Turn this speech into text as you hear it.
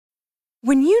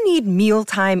When you need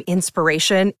mealtime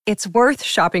inspiration, it's worth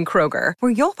shopping Kroger,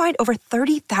 where you'll find over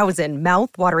 30,000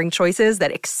 mouth-watering choices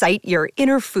that excite your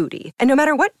inner foodie. And no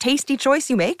matter what tasty choice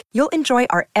you make, you'll enjoy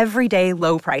our everyday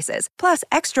low prices, plus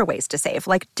extra ways to save,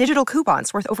 like digital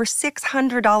coupons worth over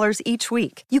 $600 each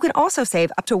week. You can also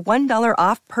save up to $1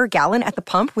 off per gallon at the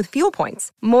pump with fuel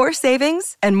points. More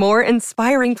savings and more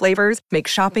inspiring flavors make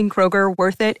shopping Kroger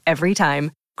worth it every time.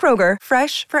 Kroger,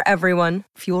 fresh for everyone.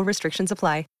 Fuel restrictions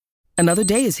apply. Another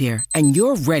day is here, and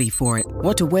you're ready for it.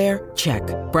 What to wear? Check.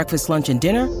 Breakfast, lunch, and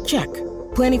dinner? Check.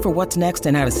 Planning for what's next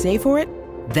and how to save for it?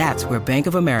 That's where Bank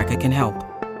of America can help.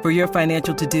 For your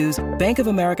financial to-dos, Bank of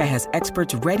America has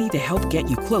experts ready to help get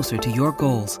you closer to your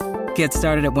goals. Get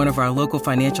started at one of our local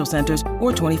financial centers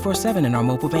or 24/7 in our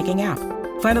mobile banking app.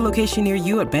 Find a location near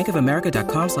you at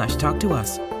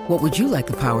bankofamerica.com/talktous. What would you like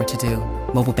the power to do?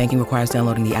 Mobile banking requires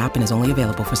downloading the app and is only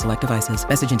available for select devices.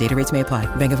 Message and data rates may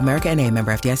apply. Bank of America N.A.,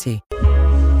 member FDIC.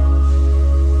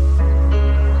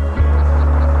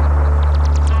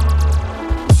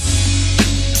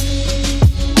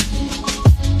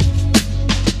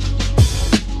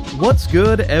 What's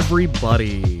good,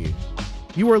 everybody?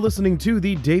 You are listening to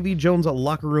the Davy Jones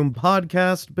Locker Room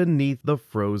podcast, Beneath the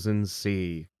Frozen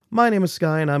Sea. My name is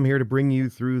Sky, and I'm here to bring you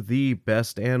through the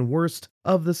best and worst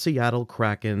of the Seattle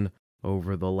Kraken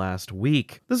over the last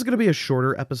week. This is going to be a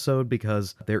shorter episode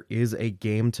because there is a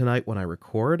game tonight when I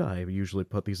record. I usually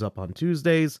put these up on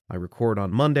Tuesdays, I record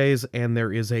on Mondays, and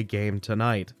there is a game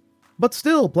tonight. But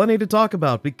still, plenty to talk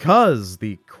about because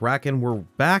the Kraken were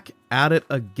back at it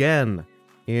again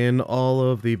in all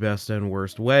of the best and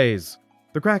worst ways.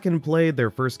 The Kraken played their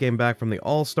first game back from the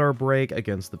All-Star break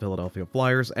against the Philadelphia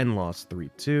Flyers and lost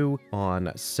 3-2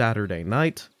 on Saturday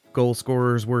night. Goal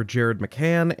scorers were Jared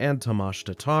McCann and Tomas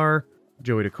Tatar.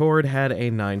 Joey Daccord had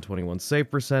a .921 save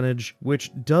percentage,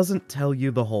 which doesn't tell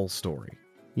you the whole story.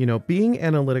 You know, being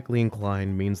analytically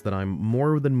inclined means that I'm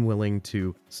more than willing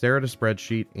to stare at a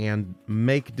spreadsheet and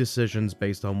make decisions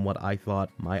based on what I thought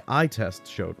my eye test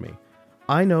showed me.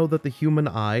 I know that the human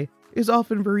eye is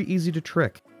often very easy to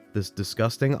trick. This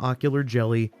disgusting ocular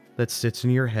jelly that sits in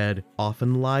your head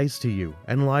often lies to you,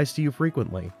 and lies to you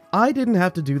frequently. I didn't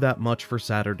have to do that much for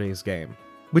Saturday's game,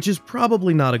 which is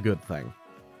probably not a good thing.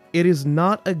 It is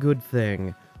not a good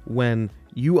thing when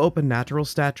you open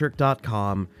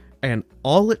naturalstattrick.com and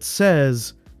all it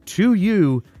says to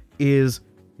you is,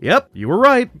 yep, you were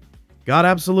right. Got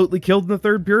absolutely killed in the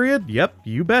third period? Yep,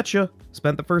 you betcha.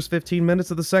 Spent the first 15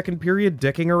 minutes of the second period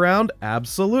dicking around?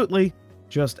 Absolutely.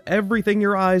 Just everything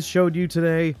your eyes showed you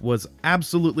today was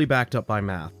absolutely backed up by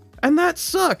math. And that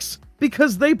sucks,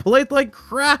 because they played like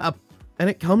crap! And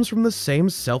it comes from the same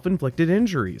self-inflicted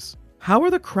injuries. How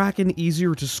are the Kraken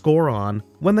easier to score on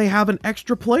when they have an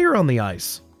extra player on the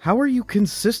ice? How are you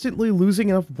consistently losing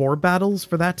enough board battles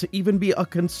for that to even be a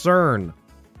concern?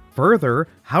 Further,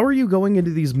 how are you going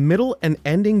into these middle and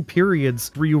ending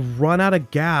periods where you run out of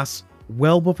gas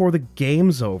well before the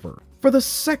game's over? For the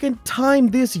second time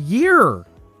this year!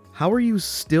 How are you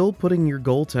still putting your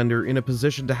goaltender in a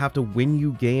position to have to win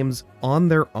you games on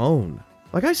their own?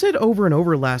 Like I said over and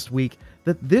over last week,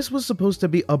 that this was supposed to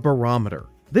be a barometer.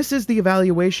 This is the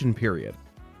evaluation period.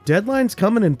 Deadline's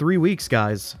coming in 3 weeks,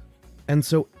 guys. And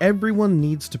so everyone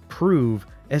needs to prove,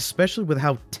 especially with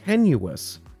how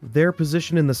tenuous their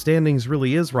position in the standings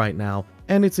really is right now,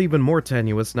 and it's even more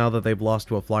tenuous now that they've lost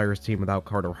to a Flyers team without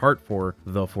Carter Hart for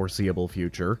the foreseeable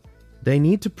future. They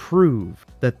need to prove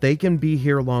that they can be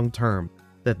here long term,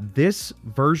 that this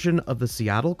version of the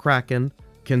Seattle Kraken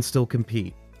can still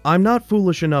compete. I'm not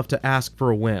foolish enough to ask for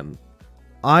a win.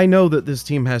 I know that this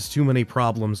team has too many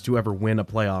problems to ever win a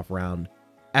playoff round,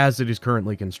 as it is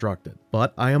currently constructed.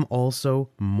 But I am also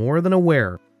more than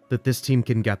aware that this team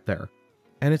can get there.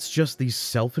 And it's just these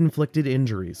self-inflicted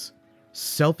injuries.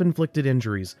 Self-inflicted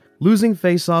injuries. Losing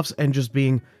face-offs and just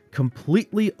being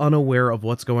completely unaware of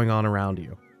what's going on around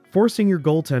you. Forcing your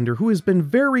goaltender, who has been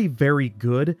very, very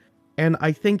good, and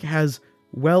I think has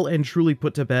well and truly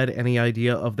put to bed any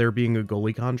idea of there being a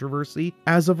goalie controversy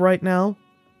as of right now,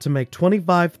 to make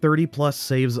 25, 30 plus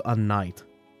saves a night.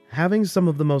 Having some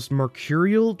of the most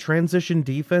mercurial transition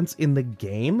defense in the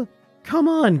game? Come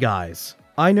on, guys.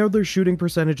 I know their shooting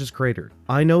percentage is cratered.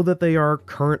 I know that they are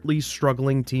currently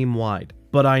struggling team-wide,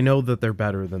 but I know that they're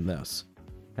better than this.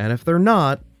 And if they're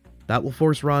not, that will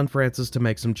force Ron Francis to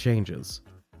make some changes.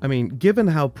 I mean, given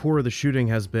how poor the shooting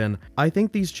has been, I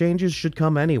think these changes should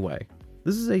come anyway.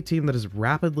 This is a team that is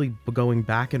rapidly going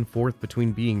back and forth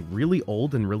between being really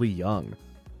old and really young.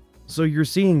 So you're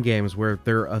seeing games where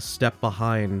they're a step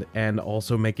behind and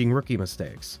also making rookie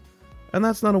mistakes. And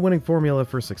that's not a winning formula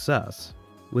for success.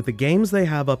 With the games they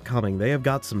have upcoming, they have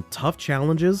got some tough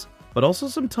challenges, but also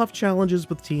some tough challenges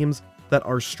with teams that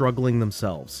are struggling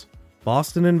themselves.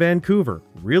 Boston and Vancouver,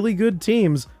 really good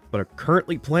teams, but are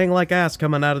currently playing like ass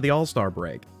coming out of the All-Star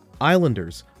break.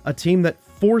 Islanders, a team that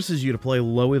forces you to play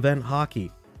low-event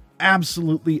hockey.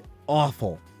 Absolutely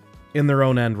awful in their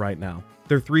own end right now.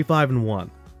 They're 3-5-1.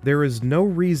 There is no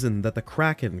reason that the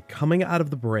Kraken coming out of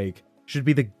the break should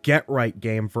be the get-right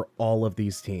game for all of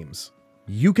these teams.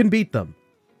 You can beat them.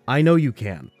 I know you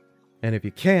can. And if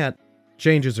you can't,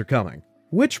 changes are coming.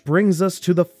 Which brings us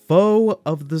to the foe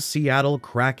of the Seattle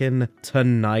Kraken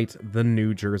tonight, the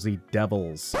New Jersey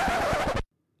Devils.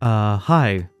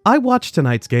 Hi. I watched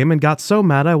tonight's game and got so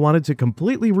mad I wanted to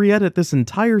completely re-edit this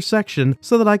entire section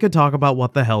so that I could talk about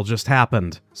what the hell just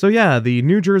happened. So yeah, the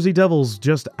New Jersey Devils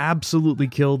just absolutely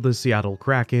killed the Seattle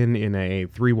Kraken in a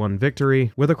 3-1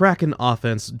 victory, where the Kraken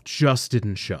offense just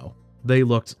didn't show. They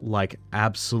looked like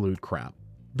absolute crap.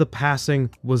 The passing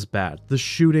was bad. The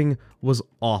shooting was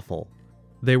awful.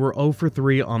 They were 0 for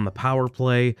 3 on the power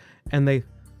play, and they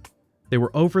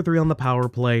were 0 for 3 on the power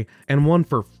play and 1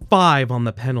 for 5 on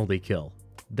the penalty kill.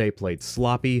 They played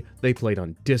sloppy, they played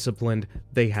undisciplined,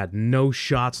 they had no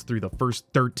shots through the first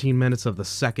 13 minutes of the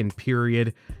second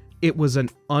period. It was an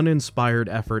uninspired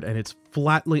effort, and it's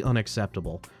flatly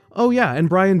unacceptable. Oh yeah, and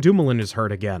Brian Dumoulin is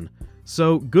hurt again.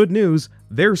 So, good news,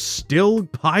 they're still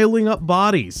piling up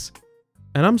bodies.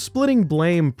 And I'm splitting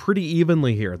blame pretty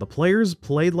evenly here. The players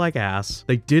played like ass,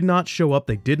 they did not show up,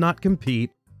 they did not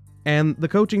compete, and the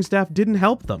coaching staff didn't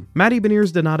help them. Matty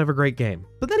Beniers did not have a great game,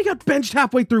 but then he got benched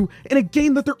halfway through in a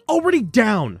game that they're already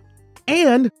down.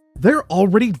 And they're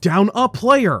already down a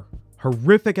player.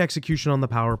 Horrific execution on the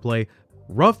power play,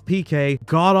 rough PK,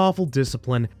 god-awful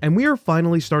discipline, and we are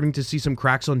finally starting to see some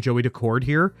cracks on Joey Daccord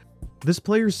here. This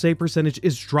player's save percentage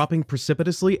is dropping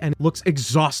precipitously and looks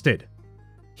exhausted.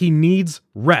 He needs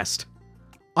rest.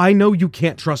 I know you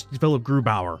can't trust Philip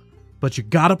Grubauer, but you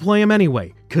gotta play him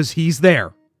anyway, cause he's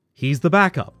there. He's the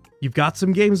backup. You've got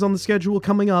some games on the schedule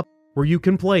coming up where you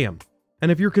can play him. And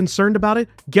if you're concerned about it,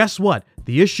 guess what?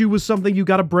 The issue was something you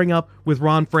gotta bring up with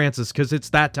Ron Francis, cause it's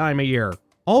that time of year.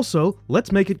 Also,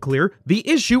 let's make it clear, the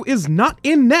issue is not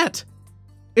in net.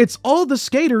 It's all the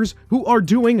skaters who are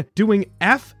doing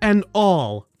F and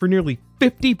all for nearly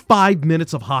 55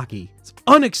 minutes of hockey. It's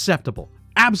unacceptable.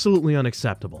 Absolutely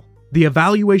unacceptable. The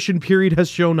evaluation period has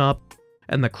shown up,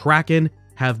 and the Kraken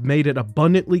have made it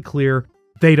abundantly clear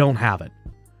they don't have it.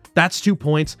 That's 2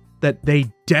 points that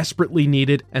they desperately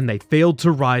needed, and they failed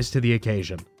to rise to the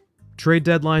occasion. Trade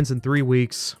deadlines in 3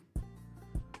 weeks.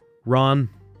 Ron,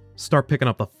 start picking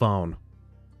up the phone.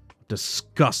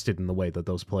 Disgusted in the way that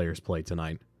those players played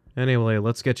tonight. Anyway,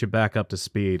 let's get you back up to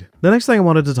speed. The next thing I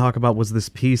wanted to talk about was this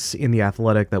piece in The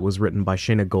Athletic that was written by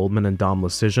Shayna Goldman and Dom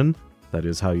Lucian. That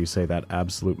is how you say that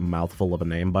absolute mouthful of a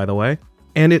name, by the way.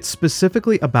 And it's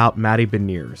specifically about Matty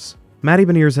Beniers. Matty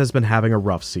Beniers has been having a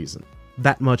rough season.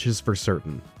 That much is for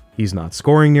certain. He's not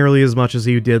scoring nearly as much as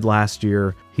he did last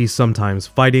year. He's sometimes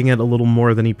fighting it a little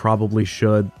more than he probably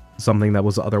should. Something that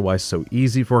was otherwise so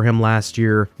easy for him last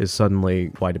year is suddenly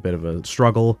quite a bit of a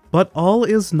struggle. But all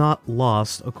is not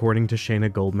lost, according to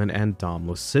Shayna Goldman and Dom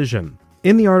Lucian.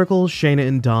 In the article, Shayna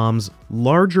and Dom's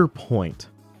larger point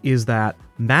is that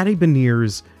Matty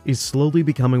Beniers is slowly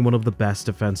becoming one of the best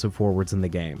defensive forwards in the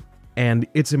game. And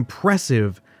it's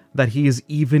impressive that he is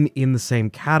even in the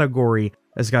same category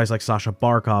as guys like Sasha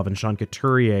Barkov and Sean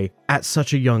Couturier at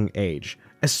such a young age,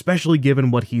 especially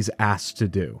given what he's asked to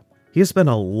do. He has spent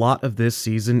a lot of this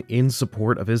season in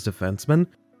support of his defensemen.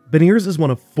 Beniers is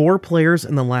one of 4 players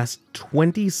in the last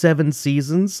 27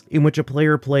 seasons in which a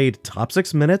player played top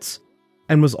 6 minutes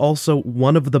and was also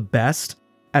one of the best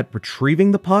at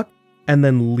retrieving the puck and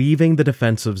then leaving the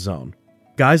defensive zone.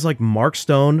 Guys like Mark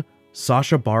Stone,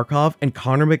 Sasha Barkov, and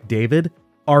Connor McDavid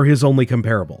are his only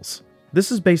comparables.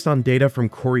 This is based on data from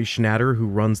Corey Schnatter, who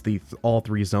runs the All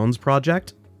 3 Zones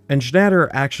project. And Schnatter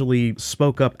actually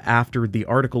spoke up after the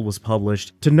article was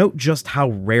published to note just how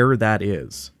rare that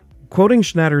is. Quoting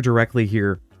Schnatter directly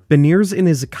here, Beniers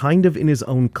is kind of in his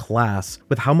own class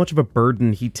with how much of a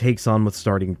burden he takes on with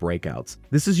starting breakouts.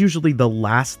 This is usually the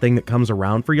last thing that comes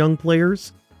around for young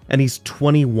players, and he's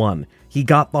 21. He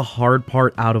got the hard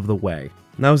part out of the way.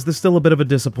 Now, is this still a bit of a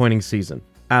disappointing season?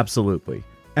 Absolutely.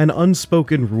 An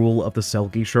unspoken rule of the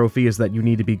Selke Trophy is that you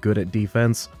need to be good at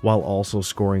defense while also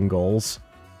scoring goals.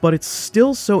 But it's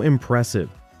still so impressive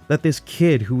that this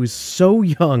kid who is so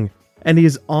young and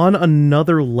is on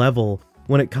another level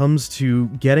when it comes to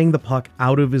getting the puck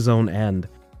out of his own end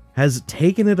has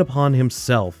taken it upon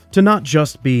himself to not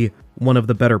just be one of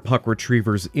the better puck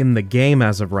retrievers in the game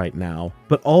as of right now,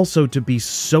 but also to be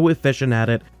so efficient at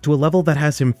it to a level that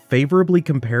has him favorably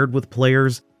compared with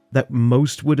players that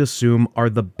most would assume are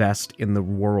the best in the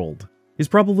world. He's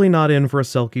probably not in for a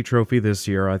Selke trophy this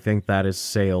year, I think that is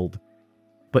sailed.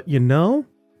 But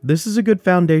this is a good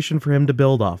foundation for him to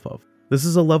build off of. This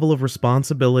is a level of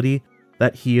responsibility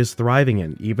that he is thriving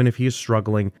in, even if he is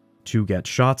struggling to get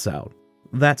shots out.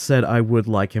 That said, I would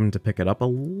like him to pick it up a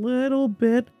little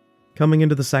bit coming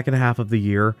into the second half of the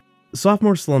year.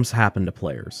 Sophomore slumps happen to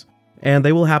players, and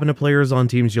they will happen to players on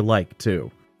teams you like,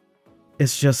 too.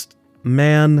 It's just,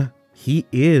 man, he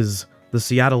is the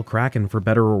Seattle Kraken for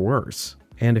better or worse.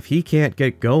 And if he can't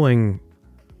get going,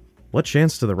 what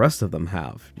chance do the rest of them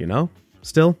have,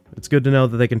 Still, it's good to know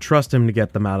that they can trust him to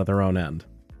get them out of their own end.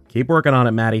 Keep working on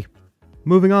it, Matty.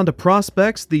 Moving on to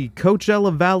prospects, the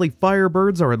Coachella Valley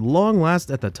Firebirds are at long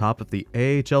last at the top of the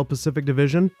AHL Pacific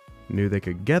Division. Knew they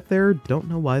could get there, don't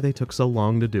know why they took so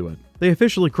long to do it. They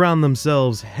officially crowned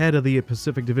themselves head of the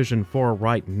Pacific Division 4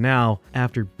 right now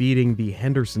after beating the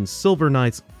Henderson Silver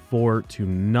Knights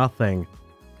 4-0.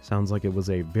 Sounds like it was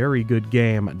a very good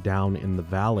game down in the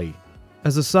valley.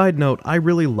 As a side note, I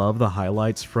really love the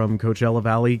highlights from Coachella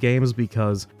Valley games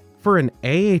because for an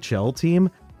AHL team,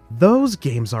 those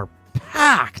games are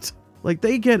packed. Like,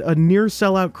 they get a near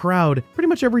sellout crowd pretty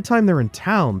much every time they're in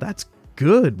town. That's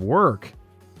good work.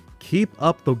 Keep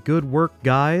up the good work,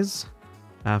 guys.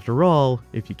 After all,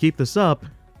 if you keep this up,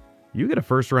 you get a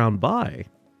first round bye.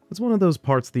 It's one of those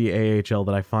parts of the AHL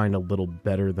that I find a little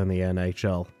better than the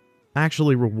NHL.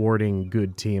 Actually rewarding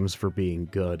good teams for being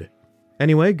good.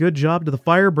 Anyway, good job to the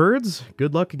Firebirds.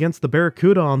 Good luck against the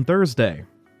Barracuda on Thursday.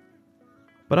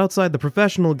 But outside the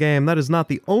professional game, that is not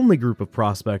the only group of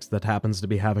prospects that happens to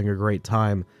be having a great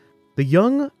time. The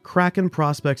young Kraken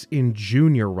prospects in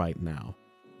junior right now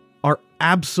are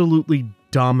absolutely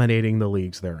dominating the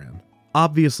leagues they're in.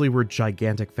 Obviously, we're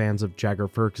gigantic fans of Jagger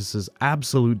Firkus's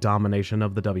absolute domination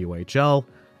of the WHL.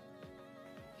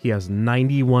 He has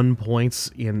 91 points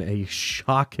in a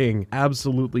shocking,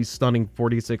 absolutely stunning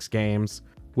 46 games,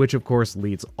 which of course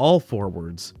leads all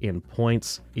forwards in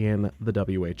points in the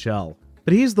WHL.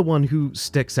 But he's the one who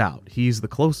sticks out. He's the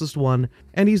closest one,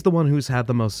 and he's the one who's had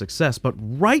the most success. But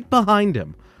right behind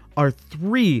him are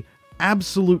three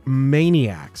absolute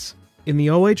maniacs. In the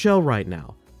OHL right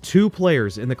now, two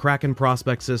players in the Kraken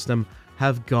prospect system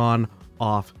have gone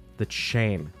off the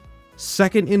chain.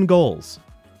 Second in goals,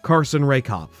 Carson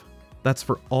Rehkopf. That's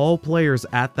for all players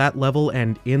at that level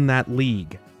and in that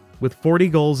league, with 40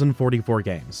 goals in 44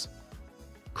 games.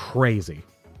 Crazy.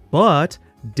 But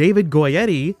David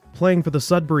Goyetti, playing for the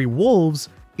Sudbury Wolves,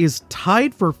 is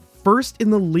tied for first in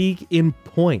the league in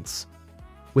points,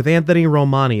 with Anthony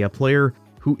Romani, a player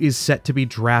who is set to be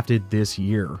drafted this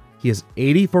year. He has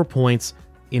 84 points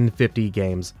in 50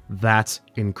 games. That's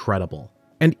incredible.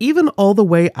 And even all the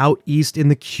way out east in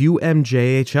the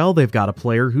QMJHL, they've got a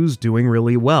player who's doing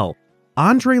really well.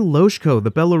 Andrei Loshko,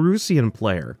 the Belarusian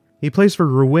player. He plays for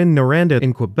Rouyn-Noranda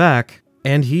in Quebec,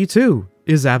 and he too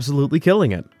is absolutely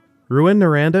killing it.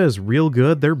 Rouyn-Noranda is real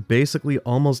good. They're basically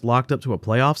almost locked up to a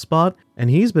playoff spot, and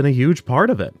he's been a huge part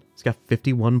of it. He's got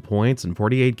 51 points in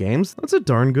 48 games. That's a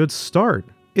darn good start.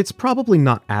 It's probably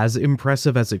not as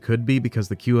impressive as it could be because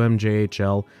the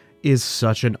QMJHL is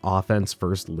such an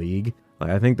offense-first league.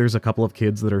 I think there's a couple of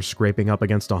kids that are scraping up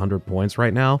against 100 points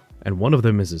right now, and one of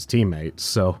them is his teammate,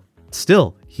 so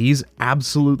still, he's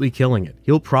absolutely killing it.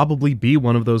 He'll probably be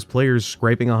one of those players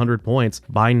scraping 100 points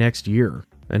by next year.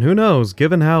 And who knows,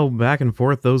 given how back and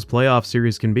forth those playoff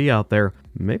series can be out there,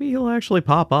 maybe he'll actually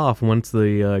pop off once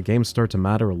the games start to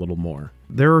matter a little more.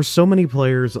 There are so many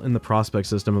players in the prospect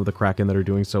system of the Kraken that are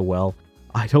doing so well.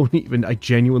 I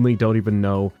genuinely don't even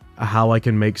know how I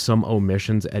can make some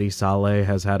omissions. Eddie Saleh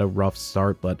has had a rough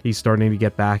start, but he's starting to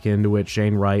get back into it.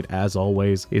 Shane Wright, as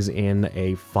always, is in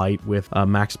a fight with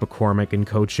Max McCormick and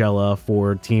Coachella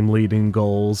for team leading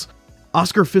goals.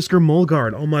 Oscar Fisker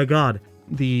Molgaard, oh my god,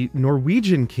 the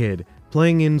Norwegian kid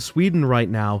playing in Sweden right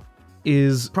now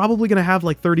is probably going to have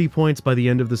like 30 points by the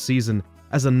end of the season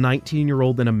as a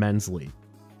 19-year-old in a men's league.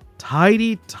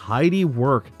 Tidy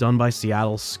work done by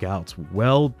Seattle scouts.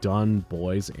 Well done,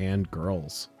 boys and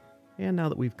girls. And now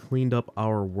that we've cleaned up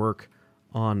our work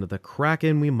on the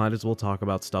Kraken, we might as well talk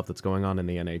about stuff that's going on in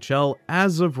the NHL.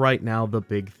 As of right now, the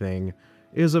big thing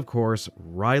is, of course,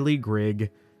 Riley Grigg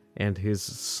and his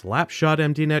slapshot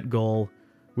empty net goal,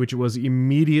 which was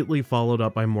immediately followed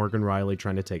up by Morgan Riley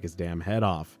trying to take his damn head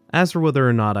off. As for whether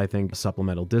or not I think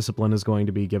supplemental discipline is going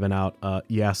to be given out,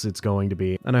 yes, it's going to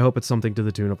be, and I hope it's something to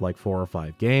the tune of like 4 or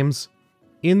 5 games.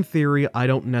 In theory, I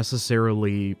don't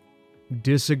necessarily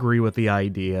disagree with the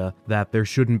idea that there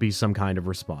shouldn't be some kind of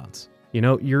response. You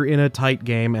know, you're in a tight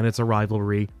game and it's a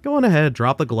rivalry. Go on ahead,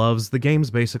 drop the gloves. The game's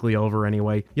basically over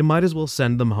anyway. You might as well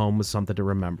send them home with something to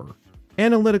remember.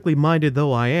 Analytically minded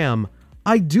though I am,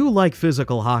 I do like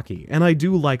physical hockey, and I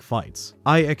do like fights.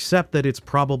 I accept that it's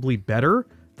probably better,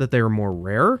 that they're more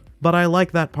rare, but I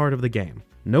like that part of the game.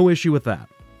 No issue with that.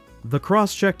 The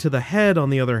cross-check to the head,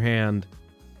 on the other hand,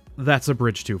 that's a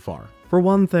bridge too far. For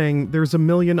one thing, there's a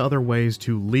million other ways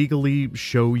to legally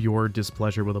show your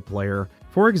displeasure with a player.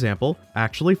 For example,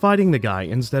 actually fighting the guy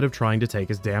instead of trying to take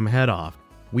his damn head off.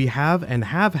 We have and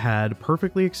have had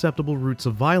perfectly acceptable routes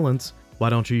of violence.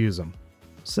 Why don't you use them?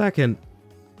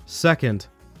 Second,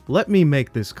 let me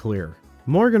make this clear.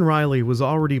 Morgan Rielly was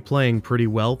already playing pretty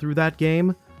well through that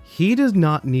game. He did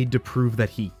not need to prove that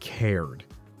he cared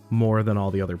more than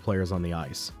all the other players on the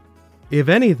ice. If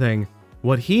anything,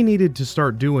 what he needed to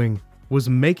start doing was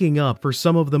making up for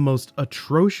some of the most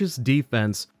atrocious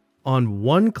defense on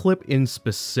one clip in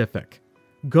specific.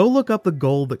 Go look up the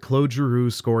goal that Claude Giroux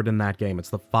scored in that game. It's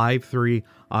the 5-3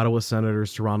 Ottawa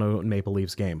Senators Toronto Maple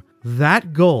Leafs game.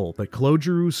 That goal that Claude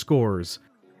Giroux scores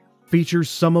features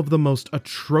some of the most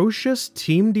atrocious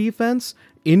team defense,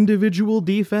 individual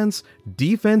defense,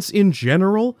 defense in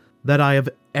general that I have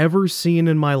ever seen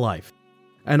in my life.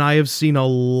 And I have seen a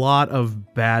lot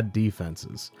of bad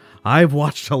defenses. I've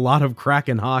watched a lot of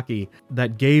Kraken hockey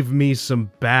that gave me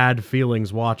some bad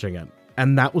feelings watching it.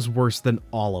 And that was worse than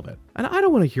all of it. And I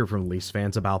don't want to hear from Leafs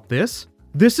fans about this.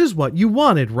 This is what you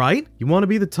wanted, right? You want to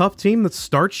be the tough team that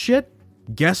starts shit?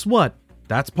 Guess what?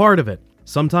 That's part of it.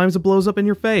 Sometimes it blows up in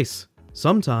your face.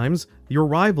 Sometimes your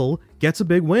rival gets a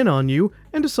big win on you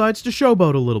and decides to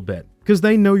showboat a little bit. Because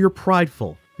they know you're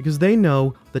prideful. Because they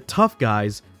know the tough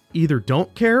guys either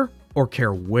don't care or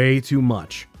care way too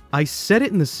much. I said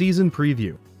it in the season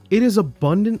preview. It is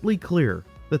abundantly clear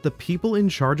that the people in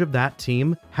charge of that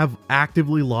team have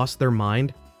actively lost their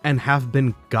mind and have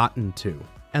been gotten to.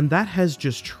 And that has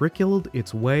just trickled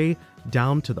its way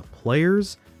down to the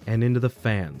players and into the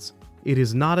fans. It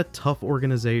is not a tough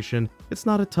organization. It's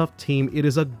not a tough team. It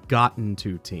is a gotten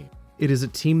to team. It is a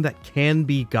team that can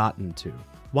be gotten to.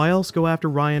 Why else go after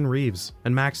Ryan Reeves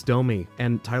and Max Domi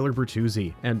and Tyler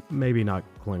Bertuzzi and maybe not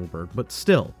Klingberg, but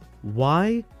still,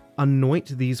 why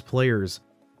anoint these players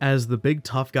as the big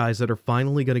tough guys that are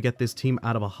finally going to get this team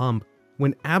out of a hump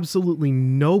when absolutely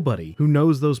nobody who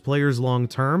knows those players long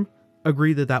term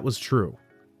agreed that that was true?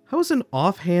 How is an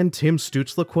offhand Tim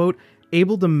Stützle quote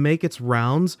able to make its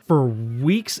rounds for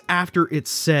weeks after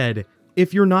it's said,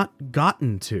 if you're not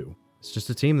gotten to? It's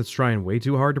just a team that's trying way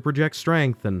too hard to project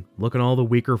strength and looking all the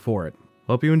weaker for it.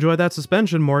 Hope you enjoyed that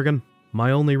suspension, Morgan.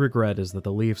 My only regret is that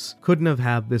the Leafs couldn't have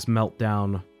had this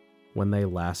meltdown when they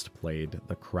last played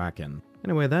the Kraken.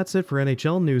 Anyway, that's it for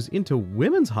NHL news. Into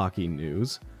women's hockey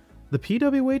news. The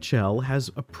PWHL has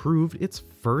approved its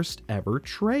first ever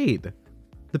trade.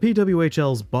 The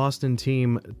PWHL's Boston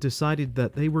team decided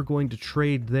that they were going to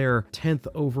trade their 10th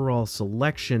overall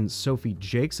selection, Sophie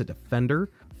Jakes, a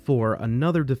defender, for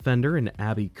another defender in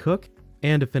Abby Cook,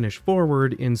 and a finish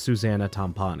forward in Susanna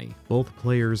Tampani, both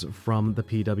players from the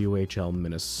PWHL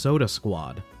Minnesota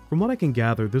squad. From what I can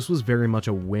gather, this was very much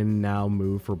a win-now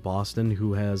move for Boston,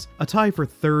 who has a tie for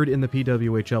third in the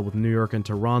PWHL with New York and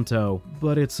Toronto,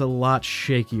 but it's a lot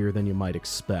shakier than you might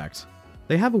expect.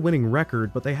 They have a winning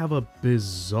record, but they have a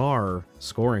bizarre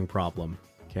scoring problem.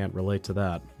 Can't relate to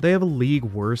that. They have a league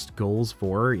worst goals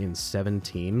for in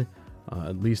 17.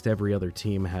 At least every other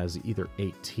team has either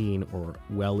 18 or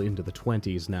well into the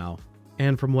 20s now.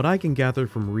 And from what I can gather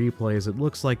from replays, it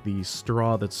looks like the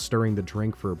straw that's stirring the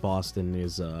drink for Boston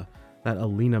is that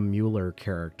Alina Mueller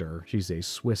character. She's a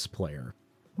Swiss player.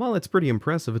 While it's pretty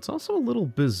impressive, it's also a little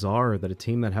bizarre that a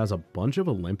team that has a bunch of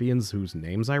Olympians whose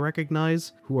names I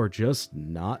recognize, who are just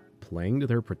not playing to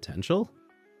their potential?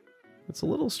 It's a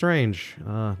little strange.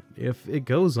 If it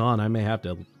goes on, I may have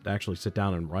to actually sit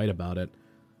down and write about it.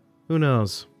 Who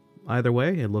knows? Either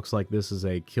way, it looks like this is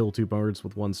a kill two birds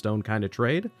with one stone kind of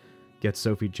trade. Get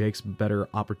Sophie Jakes better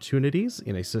opportunities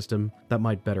in a system that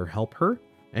might better help her,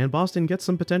 and Boston gets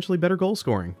some potentially better goal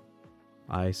scoring.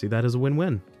 I see that as a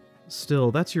win-win.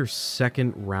 Still, that's your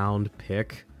second round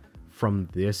pick from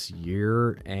this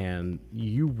year, and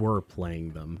you were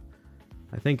playing them.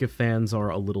 I think if fans are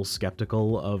a little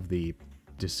skeptical of the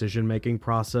decision-making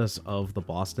process of the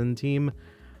Boston team,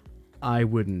 I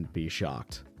wouldn't be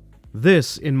shocked.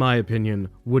 This, in my opinion,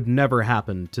 would never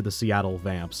happen to the Seattle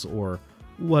Vamps, or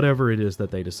whatever it is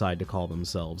that they decide to call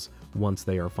themselves once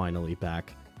they are finally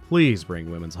back. Please bring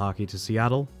women's hockey to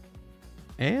Seattle.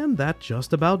 And that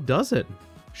just about does it.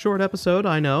 Short episode,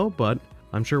 I know, but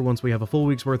I'm sure once we have a full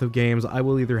week's worth of games, I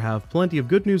will either have plenty of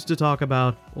good news to talk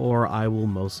about, or I will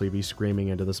mostly be screaming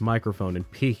into this microphone and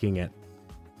peeking it.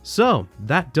 So,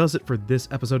 that does it for this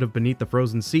episode of Beneath the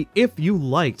Frozen Sea. If you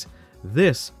liked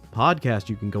this podcast,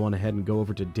 you can go on ahead and go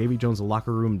over to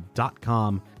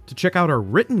DavyJonesLockerRoom.com to check out our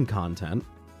written content.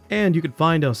 And you can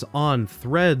find us on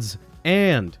Threads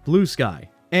and Blue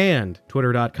Sky and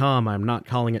Twitter.com, I'm not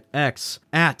calling it X,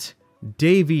 at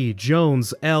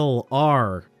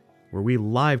DavyJonesLR, where we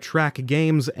live track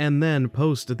games and then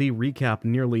post the recap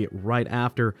nearly right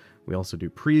after. We also do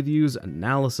previews,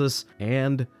 analysis,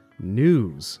 and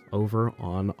news over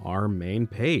on our main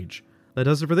page. That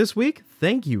does it for this week.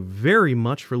 Thank you very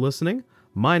much for listening.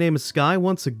 My name is Sky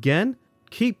once again.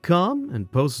 Keep calm and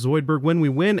post Zoidberg when we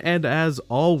win, and as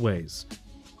always,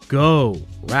 go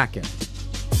Racket.